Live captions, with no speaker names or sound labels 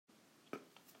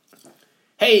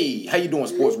Hey, how you doing,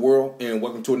 sports world? And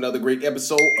welcome to another great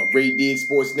episode of Ray Diggs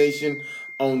Sports Nation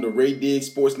on the Ray Diggs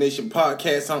Sports Nation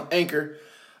podcast on Anchor.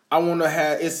 I want to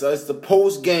have it's the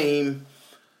post game,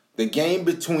 the game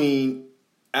between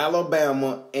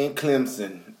Alabama and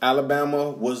Clemson.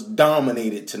 Alabama was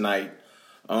dominated tonight.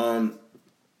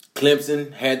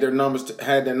 Clemson had their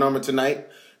number tonight.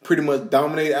 Pretty much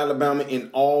dominated Alabama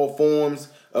in all forms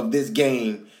of this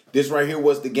game. This right here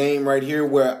was the game right here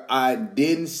where I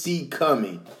didn't see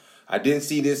coming. I didn't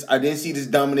see this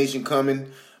domination coming.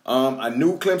 I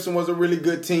knew Clemson was a really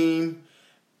good team,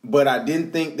 but I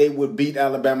didn't think they would beat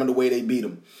Alabama the way they beat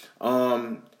them.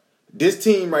 This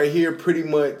team right here pretty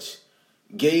much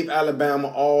gave Alabama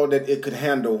all that it could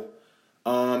handle.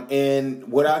 And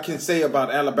what I can say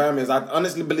about Alabama is I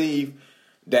honestly believe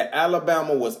that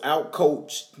Alabama was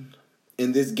outcoached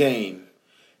in this game.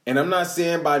 And I'm not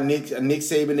saying by Nick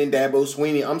Saban and Dabo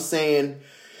Swinney. I'm saying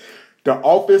the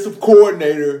offensive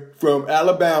coordinator from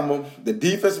Alabama, the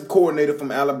defensive coordinator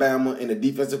from Alabama, and the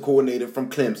defensive coordinator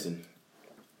from Clemson.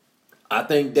 I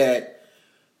think that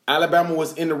Alabama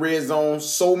was in the red zone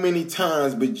so many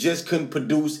times but just couldn't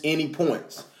produce any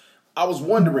points. I was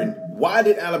wondering, why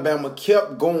did Alabama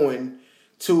kept going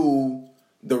to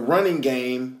the running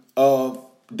game of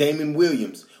Damon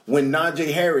Williams when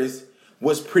Najee Harris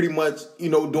was pretty much,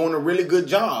 doing a really good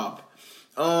job.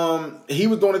 He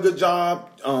was doing a good job.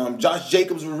 Josh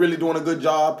Jacobs was really doing a good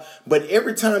job. But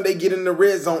every time they get in the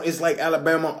red zone, it's like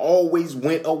Alabama always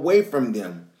went away from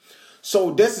them.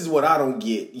 So this is what I don't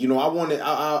get.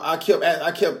 I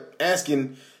kept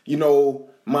asking,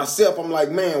 myself. I'm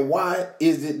like, man, why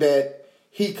is it that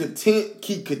he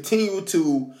continued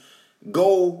to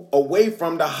go away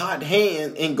from the hot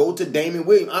hand and go to Damon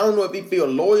Williams? I don't know if he feel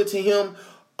loyal to him.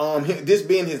 This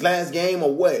being his last game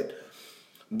or what.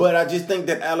 But I just think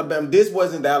that this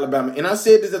wasn't the Alabama. And I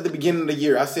said this at the beginning of the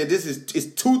year. I said it's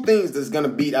two things that's going to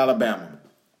beat Alabama.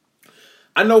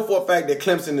 I know for a fact that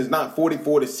Clemson is not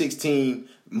 44-16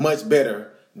 much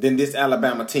better than this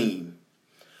Alabama team.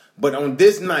 But on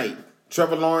this night,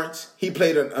 Trevor Lawrence, he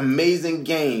played an amazing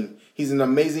game. He's an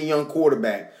amazing young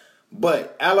quarterback.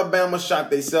 But Alabama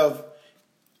shot themselves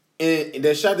in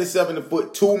the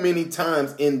foot too many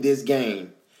times in this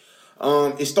game.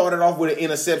 It started off with an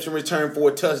interception return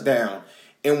for a touchdown.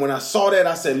 And when I saw that,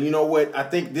 I said, you know what? I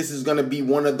think this is going to be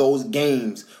one of those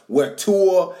games where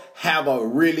Tua have a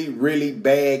really, really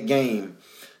bad game.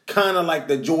 Kind of like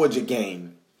the Georgia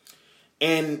game.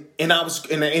 And at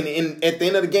the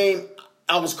end of the game,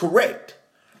 I was correct.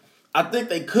 I think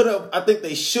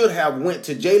they should have went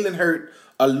to Jalen Hurts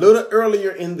a little earlier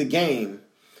in the game.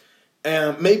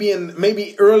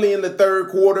 Maybe early in the third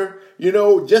quarter,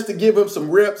 just to give him some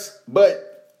reps,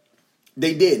 but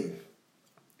they didn't.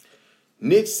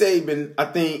 Nick Saban,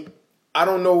 I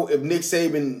don't know if Nick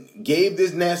Saban gave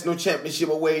this national championship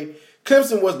away.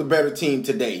 Clemson was the better team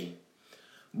today.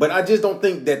 But I just don't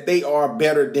think that they are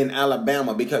better than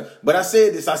Alabama but I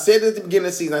said this. I said at the beginning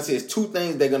of the season, I said it's two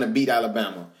things they're going to beat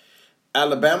Alabama.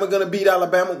 Alabama going to beat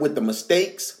Alabama with the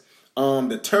mistakes,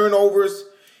 the turnovers,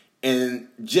 and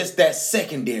just that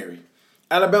secondary.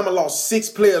 Alabama lost 6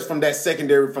 players from that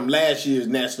secondary from last year's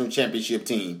national championship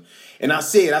team. And I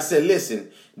said,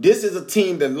 listen, this is a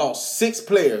team that lost 6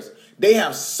 players. They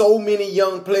have so many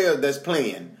young players that's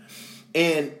playing.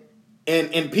 And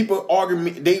people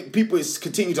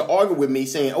continue to argue with me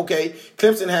saying, okay,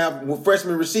 Clemson have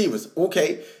freshman receivers.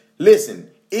 Okay,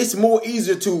 listen, it's more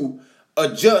easier to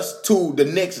adjust to the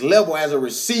next level as a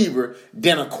receiver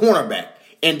than a cornerback.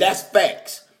 And that's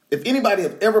facts. If anybody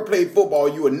have ever played football,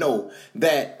 you would know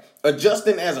that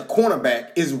adjusting as a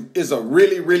cornerback is a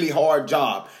really, really hard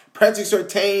job. Patrick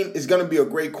Surtain is going to be a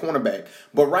great cornerback,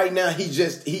 but right now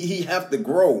he have to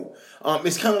grow.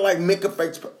 It's kind of like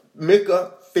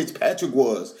Micah Fitzpatrick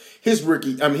was his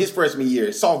freshman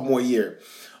year, sophomore year.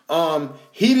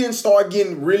 He didn't start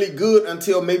getting really good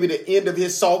until maybe the end of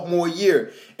his sophomore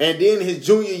year, and then his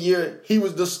junior year he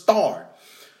was the star.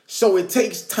 So it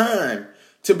takes time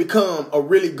to become a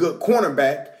really good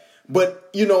cornerback. But,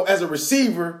 as a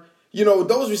receiver,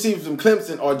 those receivers from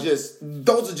Clemson are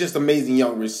just amazing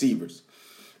young receivers.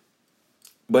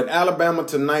 But Alabama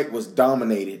tonight was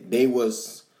dominated.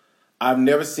 I've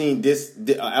never seen this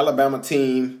Alabama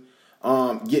team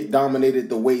get dominated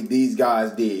the way these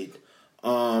guys did.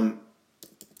 I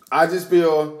just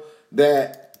feel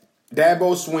that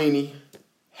Dabo Swinney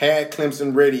had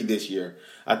Clemson ready this year.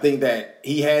 I think that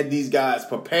he had these guys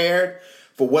prepared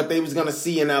for what they was going to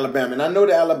see in Alabama. And I know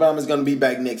that Alabama is going to be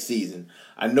back next season.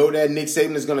 I know that Nick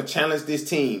Saban is going to challenge this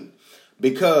team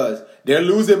because they're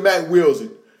losing Matt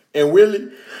Wilson. And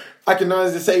really, I can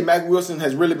honestly say Mac Wilson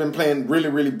has really been playing really,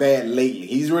 really bad lately.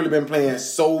 He's really been playing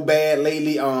so bad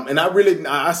lately. And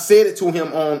I said it to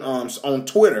him on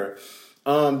Twitter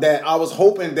that I was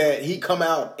hoping that he come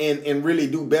out and really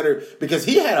do better, because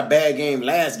he had a bad game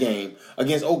last game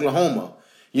against Oklahoma,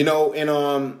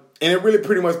 and it really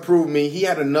pretty much proved me. He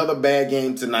had another bad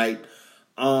game tonight.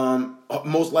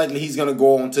 Most likely he's gonna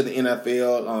go on to the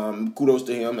NFL. Kudos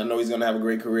to him. I know he's gonna have a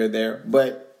great career there,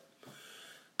 but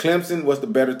Clemson was the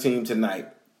better team tonight.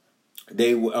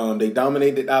 They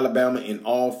dominated Alabama in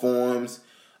all forms.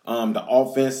 The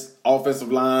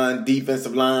offensive line,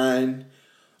 defensive line,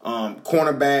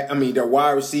 cornerback. Their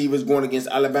wide receivers going against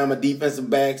Alabama defensive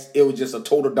backs. It was just a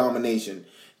total domination.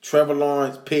 Trevor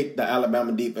Lawrence picked the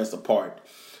Alabama defense apart.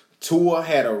 Tua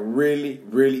had a really,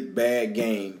 really bad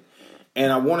game,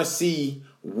 and I want to see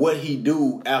what he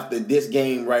do after this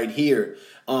game right here.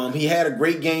 He had a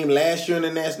great game last year in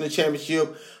the national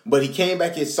championship, but he came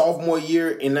back his sophomore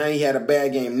year, and now he had a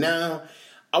bad game. Now,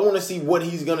 I want to see what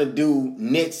he's going to do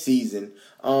next season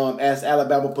as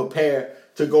Alabama prepare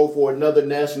to go for another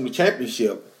national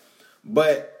championship.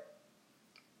 But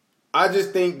I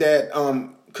just think that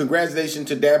congratulations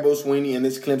to Dabo Swinney and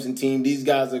this Clemson team. These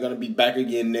guys are going to be back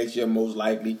again next year, most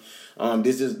likely.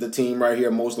 This is the team right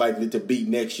here most likely to beat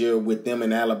next year, with them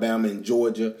in Alabama and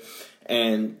Georgia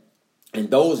and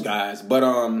those guys. But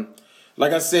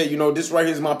like I said, this right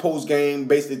here is my post game,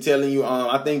 basically telling you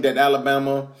I think that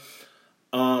Alabama,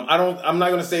 I'm not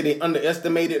gonna say they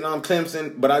underestimated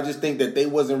Clemson, but I just think that they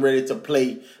wasn't ready to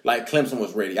play like Clemson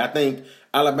was ready. I think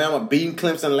Alabama beating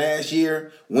Clemson last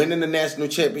year, winning the national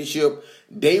championship,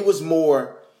 they was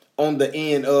more on the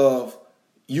end of,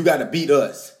 you got to beat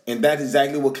us. And that's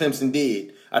exactly what Clemson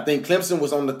did. I think Clemson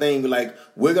was on the thing like,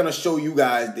 we're going to show you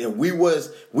guys that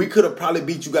we could have probably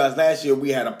beat you guys last year. We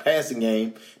had a passing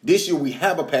game. This year we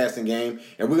have a passing game,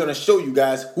 and we're going to show you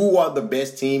guys who are the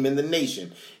best team in the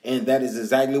nation. And that is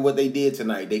exactly what they did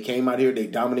tonight. They came out here, they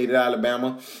dominated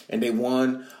Alabama, and they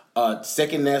won a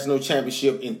second national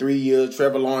championship in 3 years.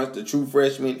 Trevor Lawrence, the true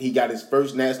freshman, he got his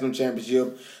first national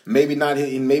championship. Maybe not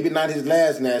his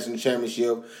last national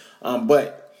championship.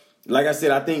 But like I said,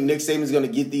 I think Nick Saban is going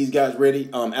to get these guys ready.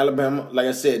 Alabama, like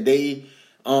I said, they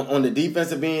on the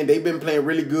defensive end, they've been playing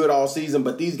really good all season,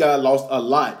 but these guys lost a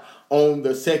lot in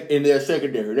their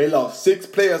secondary. They lost 6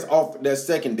 players off their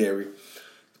secondary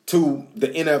to the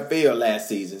NFL last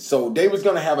season. So they was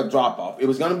going to have a drop-off. It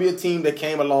was going to be a team that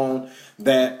came along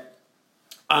that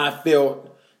I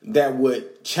felt that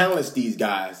would challenge these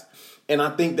guys. And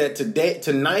I think that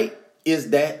tonight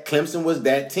is that Clemson was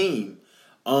that team.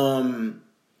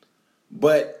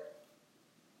 But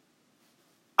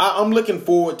I'm looking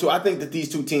forward to. I think that these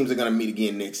two teams are going to meet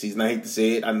again next season. I hate to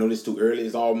say it. I know it's too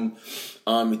early.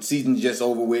 It's season's just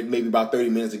over with, maybe about 30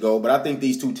 minutes ago. But I think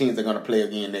these two teams are going to play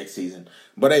again next season.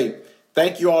 But hey,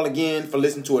 thank you all again for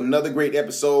listening to another great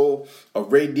episode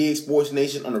of Ray Diggs Sports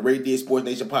Nation on the Ray Diggs Sports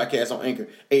Nation podcast on Anchor.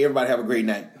 Hey, everybody, have a great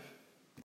night.